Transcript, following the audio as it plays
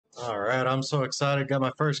Alright, I'm so excited. Got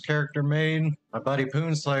my first character made. My buddy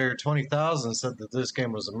Poonslayer 20,000 said that this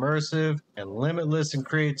game was immersive and limitless in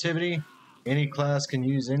creativity. Any class can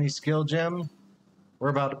use any skill gem. We're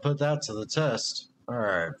about to put that to the test.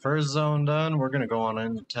 Alright, first zone done. We're going to go on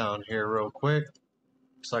into town here real quick.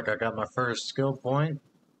 Looks like I got my first skill point.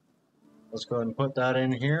 Let's go ahead and put that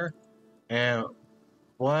in here. And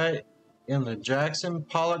what in the Jackson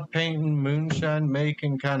Pollock painting, moonshine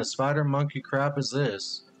making kind of spider monkey crap is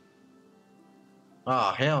this?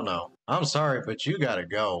 Aw, hell no. I'm sorry, but you gotta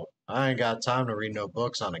go. I ain't got time to read no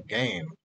books on a game.